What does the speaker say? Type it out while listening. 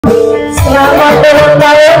Selamat ulang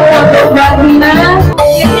tahun untuk Mbak Dina.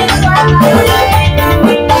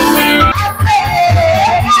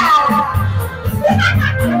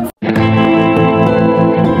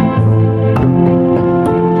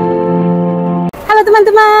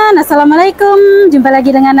 Teman-teman, assalamualaikum, jumpa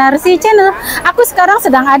lagi dengan Arsi channel. Aku sekarang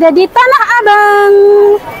sedang ada di Tanah Abang.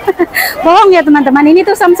 Bohong ya teman-teman, ini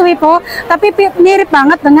tuh Samswipo, tapi mirip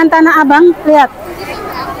banget dengan Tanah Abang. Lihat,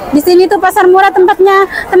 di sini tuh pasar murah tempatnya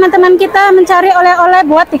teman-teman kita mencari oleh-oleh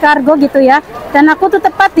buat di kargo gitu ya. Dan aku tuh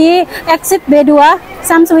tepat di exit B2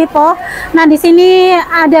 Samswipo. Nah di sini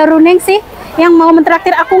ada Runeng sih yang mau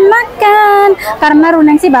mentraktir aku makan, karena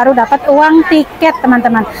Runeng sih baru dapat uang tiket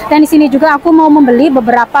teman-teman. Dan di sini juga aku mau membeli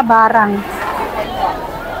beberapa barang.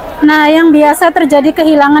 Nah yang biasa terjadi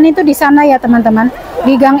kehilangan itu di sana ya teman-teman,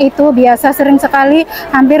 di gang itu biasa sering sekali,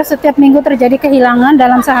 hampir setiap minggu terjadi kehilangan.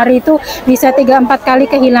 Dalam sehari itu bisa 3-4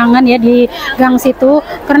 kali kehilangan ya di gang situ,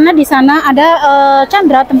 karena di sana ada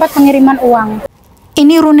Chandra, tempat pengiriman uang.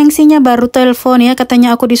 Ini Runingsinya baru telepon ya,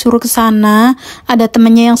 katanya aku disuruh ke sana, ada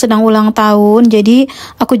temennya yang sedang ulang tahun, jadi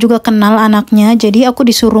aku juga kenal anaknya, jadi aku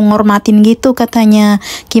disuruh ngormatin gitu katanya.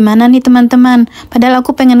 Gimana nih teman-teman? Padahal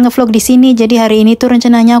aku pengen ngevlog di sini, jadi hari ini tuh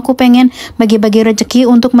rencananya aku pengen bagi-bagi rezeki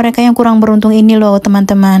untuk mereka yang kurang beruntung ini loh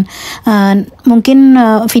teman-teman. Mungkin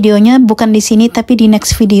videonya bukan di sini tapi di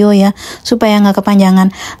next video ya, supaya nggak kepanjangan.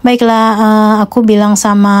 Baiklah, aku bilang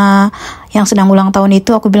sama yang sedang ulang tahun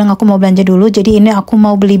itu, aku bilang aku mau belanja dulu, jadi ini aku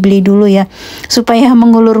mau beli-beli dulu ya, supaya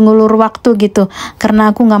mengulur-ngulur waktu gitu,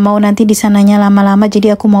 karena aku nggak mau nanti di sananya lama-lama,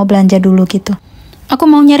 jadi aku mau belanja dulu gitu. Aku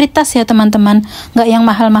mau nyari tas ya teman-teman, nggak yang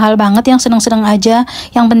mahal-mahal banget, yang sedang-sedang aja.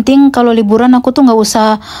 Yang penting kalau liburan aku tuh nggak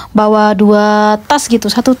usah bawa 2 tas gitu,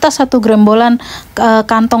 1 tas 1 grembolan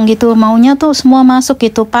kantong gitu, maunya tuh semua masuk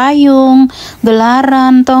gitu, payung,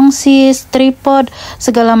 gelaran, tongsis, tripod,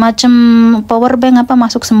 segala macem, power bank apa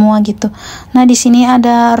masuk semua gitu. Nah di sini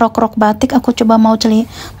ada rok-rok batik, aku coba mau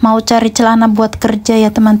cari celana buat kerja ya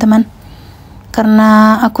teman-teman.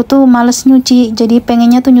 Karena aku tuh males nyuci, jadi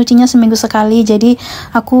pengennya tuh nyucinya seminggu sekali, jadi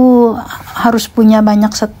aku harus punya banyak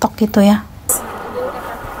stok gitu ya.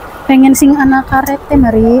 Pengen sing anak karet teh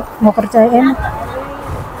Mari, mau kerjain.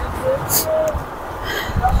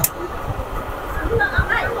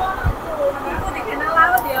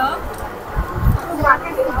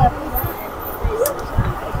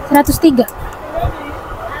 $103.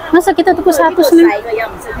 Masa kita tuku 100 nih?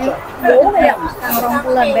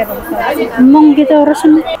 Mong gitu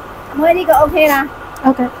urusan. Mới đi có ok là.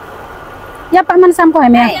 Ok. Ya Pak man sam ko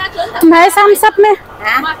em ya. Mai sam sap me.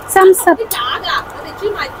 Hả? Sam sap. 30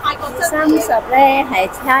咧係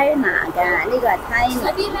猜拿㗎，呢個係猜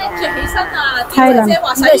拿㗎。猜拿。即係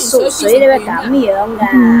話洗完水你會咁樣㗎。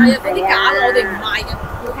係啊，嗰啲假我哋唔賣嘅。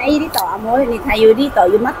睇呢度阿妹，你睇要呢度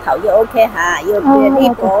要乜頭要 OK 嚇，要呢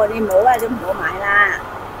個你冇啊就唔好買啦。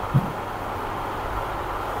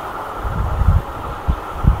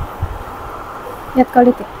Lihat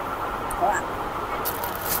kualitas.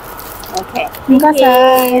 Oke.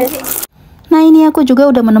 Makasih. Nah ini aku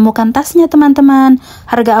juga udah menemukan tasnya teman-teman.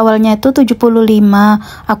 Harga awalnya itu 75,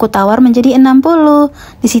 aku tawar menjadi 60.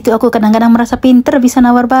 Di situ aku kadang-kadang merasa pinter bisa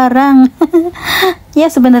nawar barang.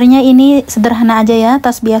 Ya sebenarnya ini sederhana aja ya,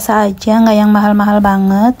 tas biasa aja, nggak yang mahal-mahal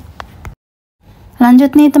banget.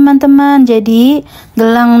 Lanjut nih teman-teman, jadi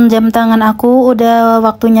gelang jam tangan aku udah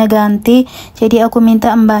waktunya ganti, jadi aku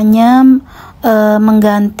minta mbaknya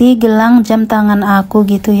mengganti gelang jam tangan aku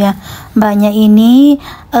gitu ya. Mbaknya ini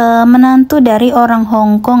menantu dari orang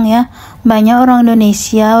Hong Kong ya, banyak orang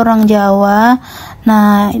Indonesia, orang Jawa.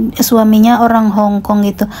 Nah suaminya orang Hong Kong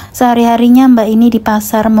gitu. Sehari-harinya mbak ini di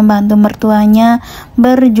pasar membantu mertuanya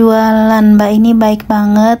berjualan. Mbak ini baik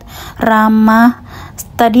banget, ramah.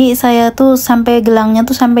 Tadi saya tuh sampai gelangnya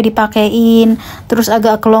tuh sampai dipakein, terus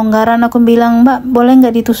agak kelonggaran, aku bilang mbak boleh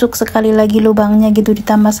nggak ditusuk sekali lagi lubangnya gitu,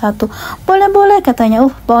 ditambah 1. Boleh katanya.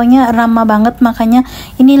 Pokoknya ramah banget, makanya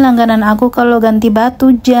ini langganan aku kalau ganti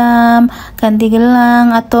batu jam, ganti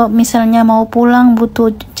gelang, atau misalnya mau pulang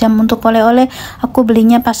butuh jam untuk oleh-oleh, aku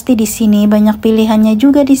belinya pasti di sini. Banyak pilihannya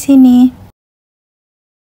juga di sini.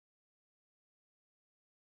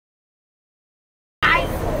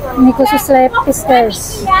 Ini khusus lepis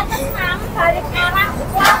guys.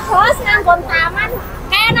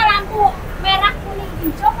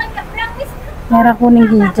 Merah kuning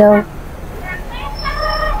hijau.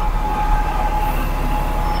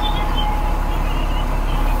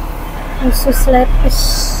 Khusus lepis.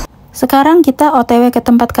 Sekarang kita OTW ke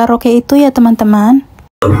tempat karaoke itu ya teman-teman.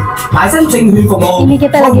 Ini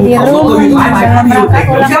kita lagi di rumah dalam rangka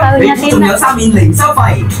ulang tahunnya Tina.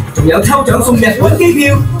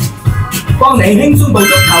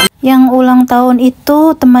 Yang ulang tahun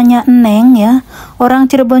itu temannya Neng ya, orang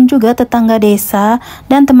Cirebon juga, tetangga desa,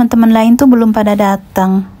 dan teman-teman lain tuh belum pada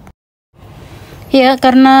datang. Ya,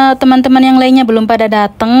 karena teman-teman yang lainnya belum pada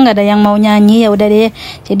datang, nggak ada yang mau nyanyi, ya udah deh.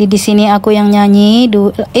 Jadi di sini aku yang nyanyi.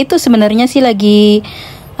 Itu sebenarnya sih lagi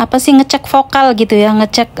apa sih, ngecek vokal gitu ya,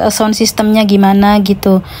 ngecek sound systemnya gimana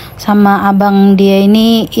gitu, sama abang dia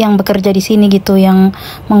ini yang bekerja di sini gitu, yang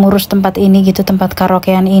mengurus tempat ini gitu, tempat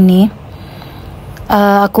karaokean ini.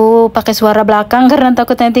 Aku pakai suara belakang karena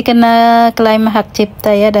takut nanti kena klaim hak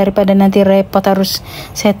cipta ya, daripada nanti repot harus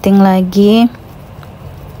setting lagi.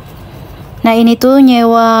 Nah ini tuh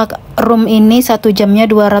nyewa room ini 1 jamnya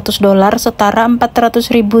 $200, setara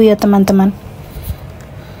 400.000 ya teman-teman.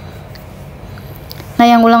 Nah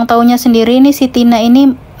yang ulang tahunnya sendiri ini si Tina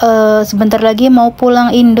ini sebentar lagi mau pulang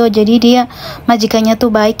Indo, jadi dia majikannya tuh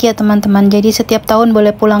baik ya teman-teman, jadi setiap tahun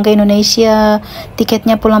boleh pulang ke Indonesia,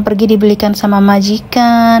 tiketnya pulang pergi dibelikan sama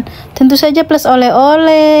majikan, tentu saja plus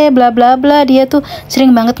oleh-oleh bla bla bla. Dia tuh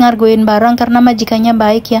sering banget ngargoin barang karena majikannya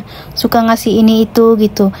baik ya, suka ngasih ini itu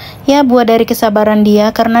gitu ya, buat dari kesabaran dia,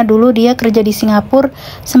 karena dulu dia kerja di Singapura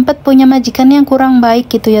sempat punya majikan yang kurang baik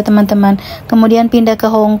gitu ya teman-teman, kemudian pindah ke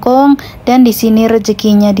Hong Kong dan di sini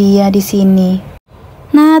rezekinya dia di sini.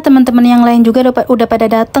 Nah teman-teman yang lain juga udah pada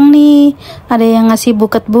datang nih. Ada yang ngasih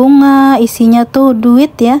buket bunga, isinya tuh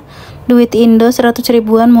duit ya, duit Indo 100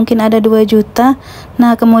 ribuan, mungkin ada 2 juta.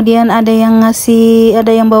 Nah kemudian ada yang ngasih,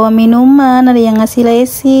 ada yang bawa minuman, ada yang ngasih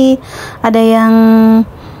lesi, ada yang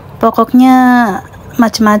pokoknya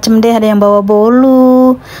macem-macem deh, ada yang bawa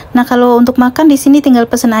bolu. Nah kalau untuk makan di sini tinggal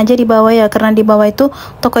pesen aja di bawah ya, karena di bawah itu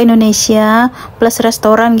toko Indonesia plus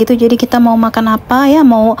restoran gitu. Jadi kita mau makan apa ya,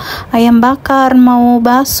 mau ayam bakar, mau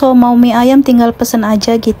bakso, mau mie ayam, tinggal pesen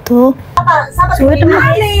aja gitu. Suwe teman.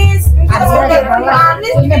 Artis.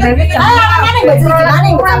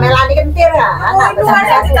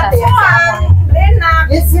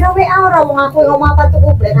 Ya sira WA ora wong aku ngomong apa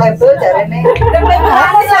tuku black label jarene.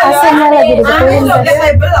 Aslinya lagi dibetulin. Black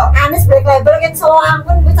label loh. Anis black label kan solo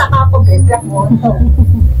ampun kuwi cak apa bedak ngono.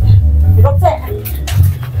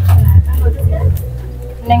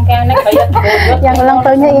 Neng kene kayak yang ulang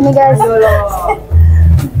tahunnya ini guys.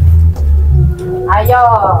 Ayo.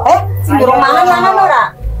 Sing durung mangan ora?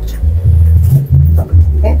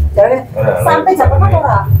 Jare sampai jam berapa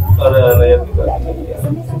ora? Ada yang juga.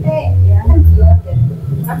 Sampai ya.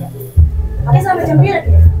 Sampai jam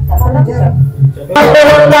berapa?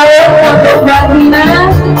 Untuk Mbak Tina,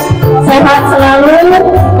 sehat selalu,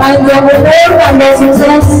 panjang umur, pandai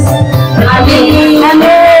sukses. Amin.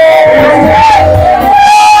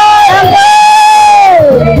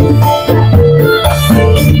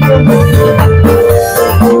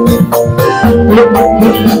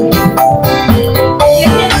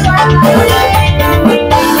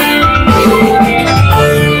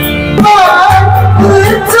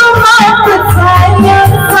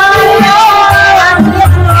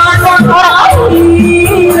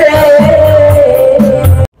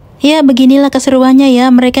 Ya beginilah keseruannya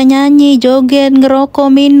ya, mereka nyanyi, joget,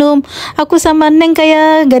 ngerokok, minum. Aku sama Neng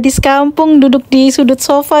kayak gadis kampung duduk di sudut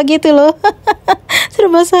sofa gitu loh.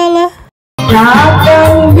 Serba salah.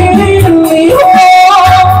 Datang diri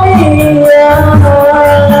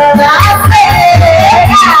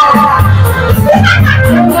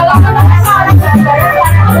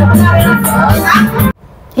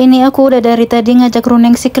Ini aku udah dari tadi ngajak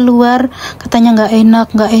Runengsi keluar, katanya nggak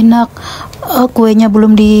enak. Kuenya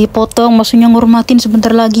belum dipotong, maksudnya ngurmatin sebentar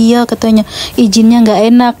lagi ya, katanya izinnya nggak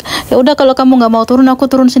enak. Ya udah kalau kamu nggak mau turun, aku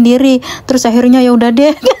turun sendiri. Terus akhirnya ya udah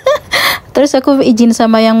deh. Terus aku izin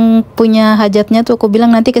sama yang punya hajatnya tuh, aku bilang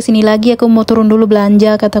nanti kesini lagi, aku mau turun dulu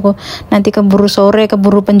belanja, kataku. Nanti keburu sore,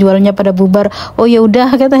 keburu penjualnya pada bubar. Oh ya udah,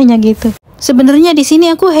 katanya gitu. Sebenarnya di sini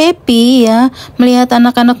aku happy ya, melihat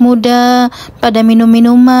anak-anak muda pada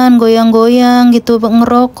minum-minuman, goyang-goyang gitu,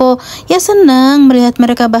 ngerokok. Ya senang melihat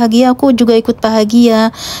mereka bahagia, aku juga ikut bahagia.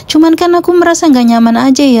 Cuman kan aku merasa nggak nyaman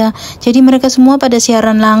aja ya. Jadi mereka semua pada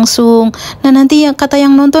siaran langsung. Nah nanti ya kata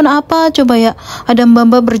yang nonton apa coba ya? Ada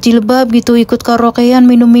mbak-mbak berjilbab gitu ikut karaokean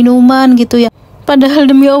minum-minuman gitu ya. Padahal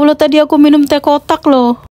demi Allah tadi aku minum teh kotak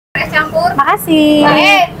loh. Campur. Makasih.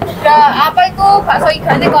 Apa itu bakso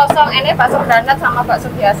igane kosong, ini bakso granat sama bakso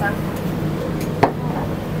biasa.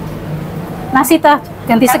 Nasi tah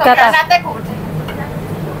ganti Bakso sekat tah. granatnya gede.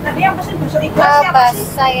 Tadi yang pesen bakso ikan siapa Apa sih?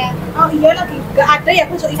 saya? Oh iya lagi nggak ada ya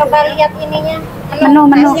bakso ikan. Coba lihat ininya. Menu.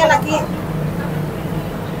 Tesnya lagi.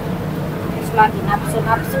 Lagi nafsu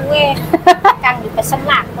Kang dipesen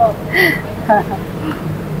aku.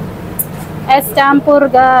 Es campur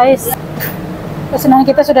guys. Pesanan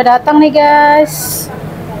kita sudah datang nih guys.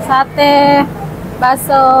 Sate,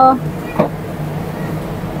 bakso.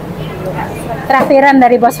 traktiran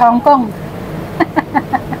dari bos Hongkong.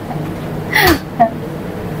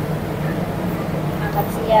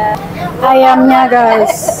 Ayamnya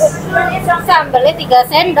guys, Sambelnya 3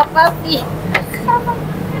 sendok kopi.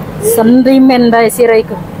 sentimen dari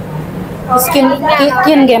siraiku.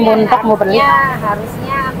 Kin game bontak mau beli. Ya,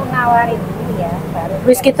 harusnya aku nawarin dulu ya. Baru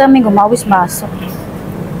Wis kita minggu mau wis masuk.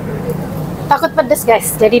 Takut pedes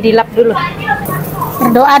guys, jadi dilap dulu.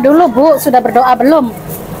 Berdoa dulu Bu, sudah berdoa belum?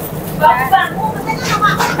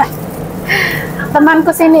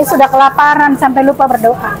 Temanku sini sudah kelaparan sampai lupa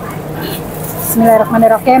berdoa.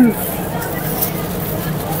 Bismillahirrahmanirrahim.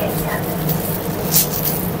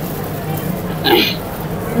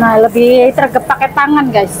 Nah, lebih tergep pakai tangan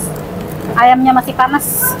guys. Ayamnya masih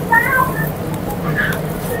panas.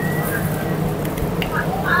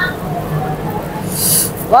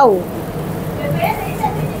 Wow.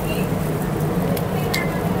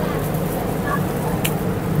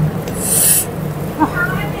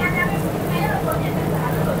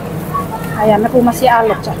 Ayamnya pun masih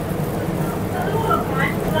alot, Cak.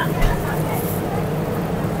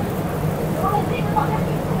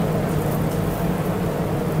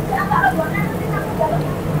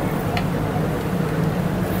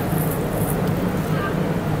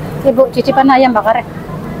 Ibu, cicipan ayam bakar ya?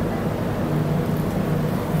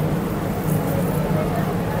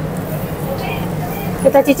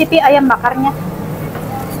 Kita cicipi ayam bakarnya.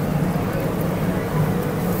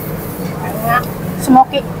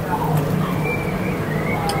 Smoky.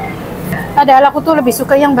 Padahal aku tuh lebih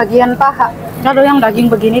suka yang bagian paha. Kalau yang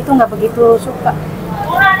daging begini tuh nggak begitu suka.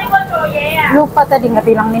 Lupa tadi nggak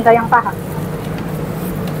bilang minta yang paha.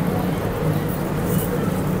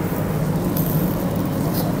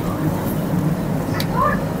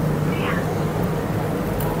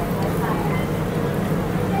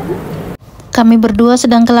 Kami berdua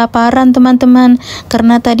sedang kelaparan teman-teman,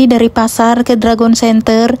 karena tadi dari pasar ke Dragon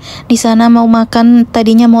Center, di sana mau makan,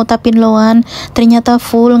 tadinya mau tapin loan, ternyata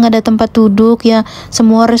full, nggak ada tempat duduk ya,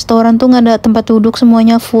 semua restoran tuh nggak ada tempat duduk,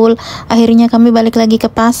 semuanya full. Akhirnya kami balik lagi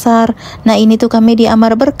ke pasar. Nah ini tuh kami di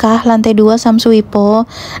Amar Berkah lantai 2 Samsuipo,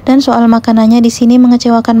 dan soal makanannya di sini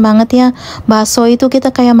mengecewakan banget ya. Bakso itu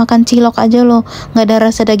kita kayak makan cilok aja loh, nggak ada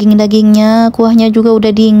rasa daging-dagingnya, kuahnya juga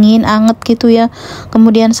udah dingin, anget gitu ya.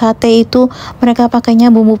 Kemudian sate itu mereka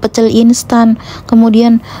pakainya bumbu pecel instan,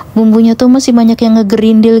 kemudian bumbunya tuh masih banyak yang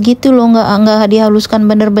ngegerindil gitu loh, nggak dihaluskan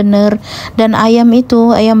bener-bener. Dan ayam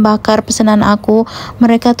itu, ayam bakar pesanan aku,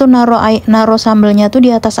 mereka tuh naro sambelnya tuh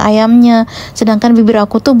di atas ayamnya, sedangkan bibir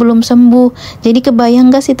aku tuh belum sembuh. Jadi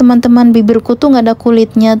kebayang gak sih teman-teman, bibirku tuh nggak ada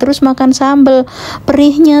kulitnya, terus makan sambel,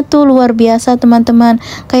 perihnya tuh luar biasa teman-teman,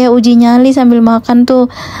 kayak uji nyali sambil makan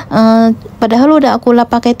tuh. Padahal udah aku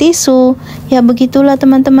lap pakai tisu. Ya begitulah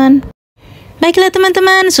teman-teman. Baiklah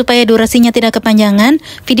teman-teman, supaya durasinya tidak kepanjangan,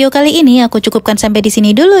 video kali ini aku cukupkan sampai di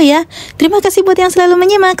sini dulu ya. Terima kasih buat yang selalu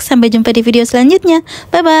menyimak. Sampai jumpa di video selanjutnya.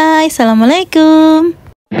 Bye bye. Assalamualaikum.